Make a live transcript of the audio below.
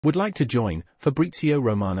Would like to join. Fabrizio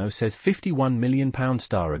Romano says £51 million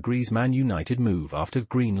star agrees Man United move after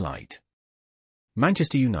green light.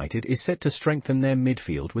 Manchester United is set to strengthen their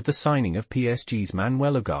midfield with the signing of PSG's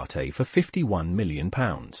Manuel Ugarte for £51 million.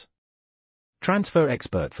 Transfer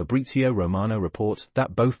expert Fabrizio Romano reports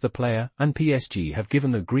that both the player and PSG have given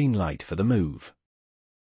the green light for the move.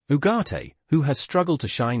 Ugarte, who has struggled to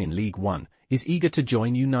shine in Ligue 1, is eager to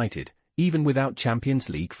join United, even without Champions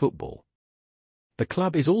League football. The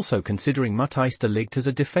club is also considering Matthijs de Ligt as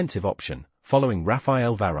a defensive option, following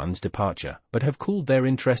Raphael Varane's departure, but have cooled their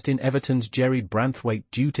interest in Everton's Jarrad Branthwaite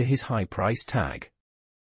due to his high price tag.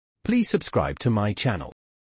 Please subscribe to my channel.